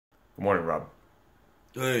Good morning, Rob.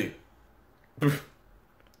 Hey.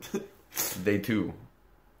 Day 2.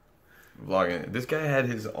 Vlogging. This guy had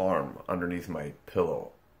his arm underneath my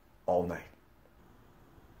pillow all night.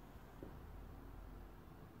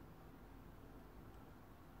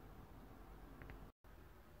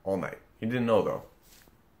 All night. He didn't know though.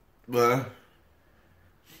 Well,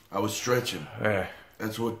 I was stretching.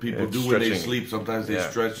 That's what people do when they sleep. Sometimes they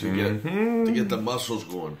stretch to get the muscles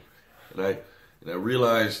going. And I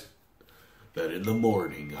realized that in the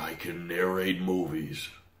morning I can narrate movies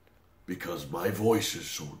because my voice is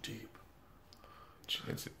so deep.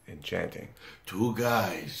 It's enchanting. 2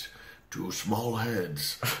 guys, 2 small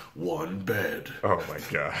heads, 1 bed. Oh my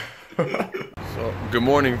god. So, good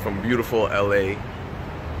morning from beautiful LA.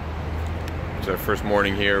 It's our first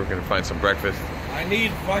morning here. We're gonna find some breakfast. I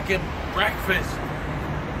need fucking breakfast.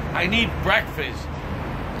 I need breakfast.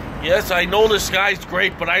 Yes, I know the sky's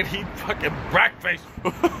great, but I need fucking breakfast.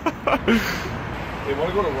 Hey,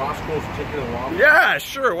 wanna go to Roscoe's Chicken and Waffles? Yeah,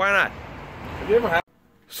 sure, why not? Have you ever had?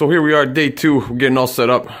 So here we are, day 2. We're getting all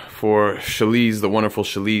set up for Shelise, the wonderful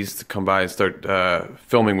Shelise, to come by and start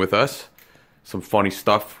filming with us. Some funny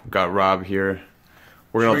stuff. Got Rob here.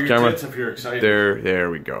 We're gonna off the camera. If you're excited.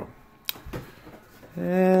 There we go.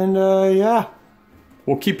 And yeah,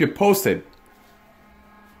 we'll keep you posted.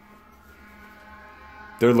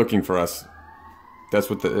 They're looking for us. That's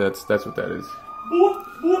what that's what that is.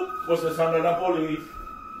 What's the sound of that police?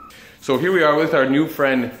 So here we are with our new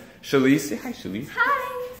friend Shelise. Say hi, Shelise.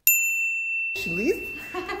 Hi. Shelise.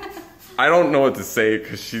 I don't know what to say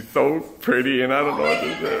because she's so pretty, and I don't know what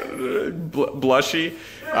to say. Blushy.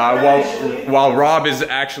 While Rob is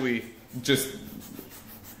actually just.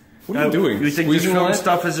 What are you doing? You think this film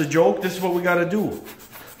stuff is a joke? This is what we gotta do,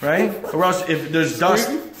 right? Or else, if there's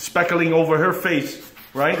dust speckling over her face,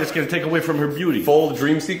 right, it's gonna take away from her beauty. Full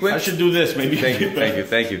dream sequence. I should do this, maybe. Thank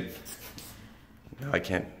you. I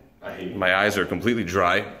can't. My eyes are completely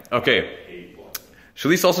dry. Okay.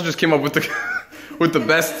 Shelise also just came up with the with the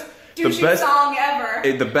best song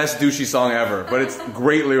ever. The best douchey song ever. But it's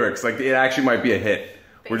great lyrics. Like it actually might be a hit.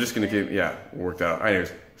 We're just gonna keep work that out.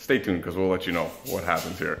 Anyways, stay tuned because we'll let you know what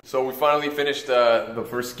happens here. So we finally finished the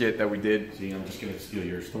first skit that we did. See, I'm just gonna steal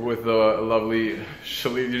your story. With the lovely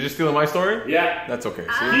Shelise. You're just stealing my story? Yeah. That's okay.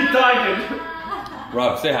 Keep talking.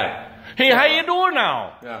 Rob, say hi. Hey, how you doing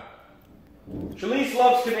now? Yeah. Shelise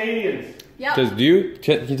loves Canadians. Yep.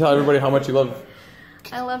 Can you tell everybody how much you love?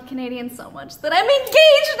 I love Canadians so much that I'm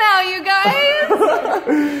engaged now, you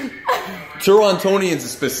guys. Torontonians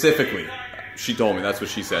specifically. She told me, that's what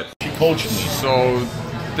she said. She coached me. So,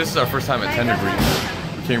 this is our first time at Tender Green.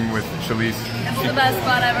 We came with Shelise. It's the best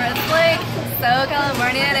spot ever. It's like so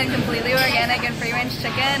Californian and completely organic and free-range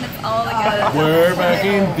chicken. It's all the good. We're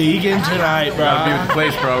fucking vegan tonight, bro. We gotta be with the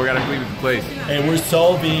place, bro. We gotta be with the place. And we're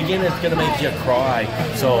so vegan, it's gonna make you cry.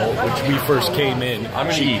 So, when we first came in,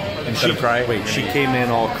 she came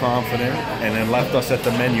in all confident and then left us at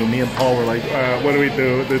the menu. Me and Paul were like, what do we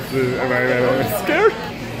do? This is, am I scared?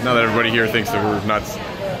 Now that everybody here thinks that we're nuts. No,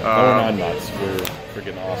 we're not nuts. We're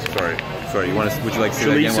freaking awesome. Sorry. Would you like to say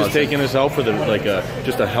that again? Shelise is taking us out for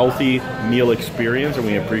just a healthy meal experience, and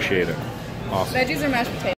we appreciate it. Awesome. Veggies or mashed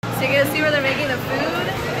potatoes. So you get to see where they're making the food,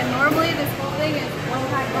 and normally this whole thing is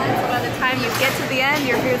one-pack lunch. So by the time you get to the end,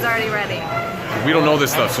 your food's already ready. We don't know this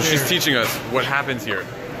stuff, so she's teaching us what happens here.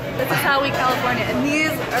 This is how we California, and these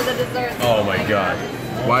are the desserts. Oh my god.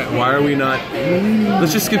 Why are we not?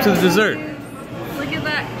 Let's just skip to the dessert. Look at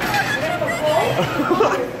that.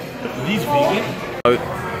 These vegan?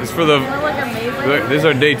 It's for the. Doesn't that look amazing? This is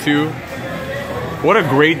our day 2. What a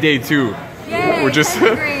great day 2. Yay, We're just.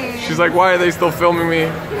 She's like, why are they still filming me?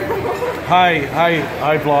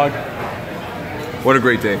 Hi, vlog. What a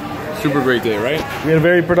great day. Super great day, right? We had a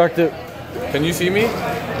very productive. Can you see me?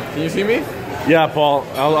 Yeah, Paul.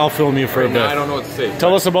 I'll film you for a bit. I don't know what to say.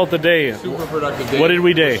 Tell us about the day. Super productive day. What did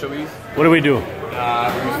we do? What did we do? We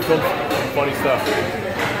filmed some funny stuff.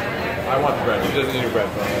 I want the bread. She doesn't need her bread.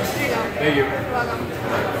 Thank you. You're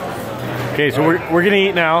welcome. Okay, so we're gonna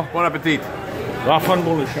eat now. Bon appetit. Fun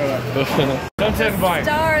bullet, shut up. Sunset and Vine.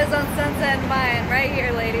 Stars on Sunset and Vine, right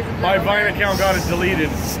here, ladies and My gentlemen. Vine account got it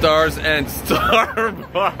deleted. Stars and Star.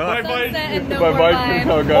 My Sunset and no My more Vine Vine.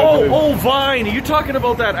 account got deleted. Oh, Vine. Are you talking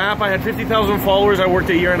about that app? I had 50,000 followers. I worked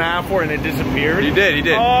a year and a half for, and it disappeared. You did.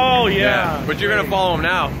 Oh, yeah. But you're gonna follow him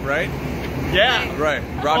now, right? Yeah. Right.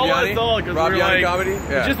 RobIanniComedy?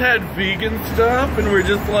 Yeah. We just had vegan stuff, and we're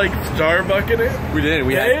just like Starbucking it. We did.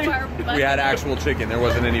 We Hey. had actual chicken. There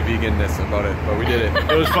wasn't any veganness about it, but we did it.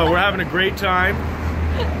 It was fun. We're having a great time.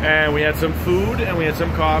 And we had some food, and we had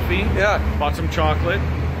some coffee. Yeah. Bought some chocolate.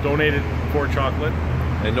 Donated 4 chocolate.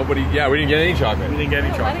 And nobody, yeah, we didn't get any chocolate. We didn't get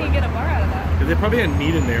any chocolate. Why didn't you get a bar out of that? Because they probably had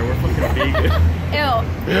meat in there. We're fucking vegan.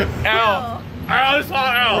 Ew. Ow. Ow, it's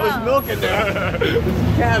not ow. There's milk in there. You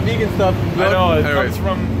can't have vegan stuff. I know, it comes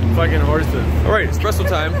from fucking horses. All right, espresso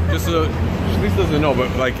time. Just so Shelise doesn't know,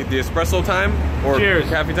 but like the espresso time or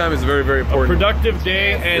cafe time is very, very important. A productive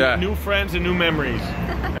day and new friends and new memories.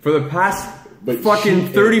 For the past fucking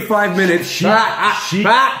 35 minutes, she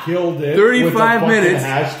killed it. 35 minutes.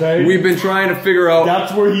 Hashtag. We've been trying to figure out.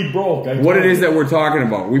 That's where he broke. What it is that we're talking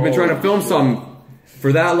about. We've been trying to film some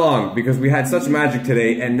for that long because we had such magic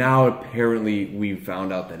today, and now apparently we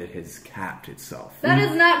found out that it has capped itself. That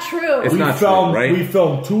is not true. It's not true, right? We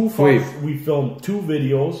filmed two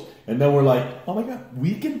videos, and then we're like, oh my god,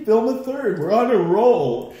 we can film a third. We're on a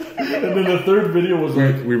roll. And then the third video was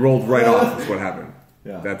like, we rolled right off. That's what happened.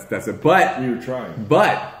 Yeah, that's it. But we were trying.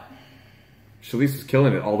 But Shelise was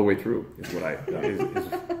killing it all the way through. Is what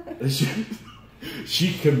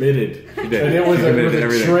She committed. She did. And it was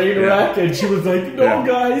a train wreck, and she was like, no,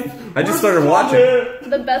 guys. I just started watching.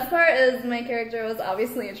 The best part is my character was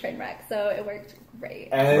obviously a train wreck, so it worked great.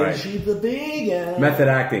 And she's a vegan. Method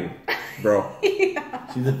acting, bro.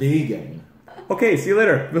 Yeah. She's a vegan. Okay, see you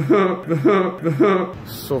later.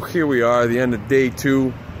 So here we are, the end of day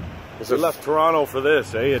 2. We left Toronto for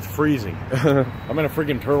this, eh? It's freezing. I'm in a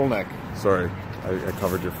freaking turtleneck. Sorry, I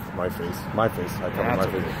covered my face. I covered my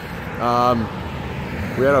face.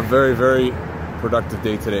 We had a very, very productive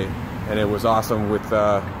day today, and it was awesome with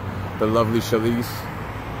the lovely Shelise.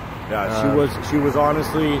 Yeah, she was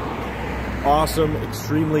honestly awesome,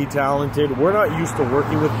 extremely talented. We're not used to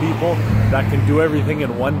working with people that can do everything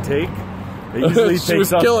in one take. It usually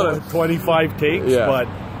takes us 25 takes, but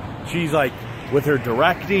she's like, with her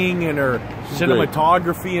directing and her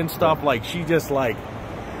cinematography and stuff, like she just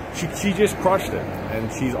crushed it,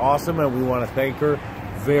 and she's awesome, and we want to thank her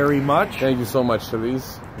very much. Thank you so much,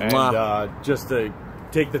 Shelise. And just to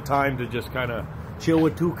take the time to just kind of chill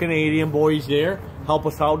with 2 Canadian boys there, help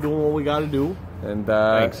us out doing what we got to do. And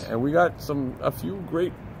and we got a few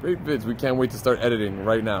great vids. We can't wait to start editing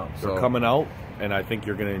right now. They're coming out, and I think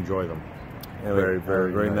you're going to enjoy them. Anyway,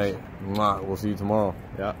 very nice. Night. We'll see you tomorrow.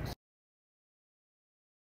 Yeah.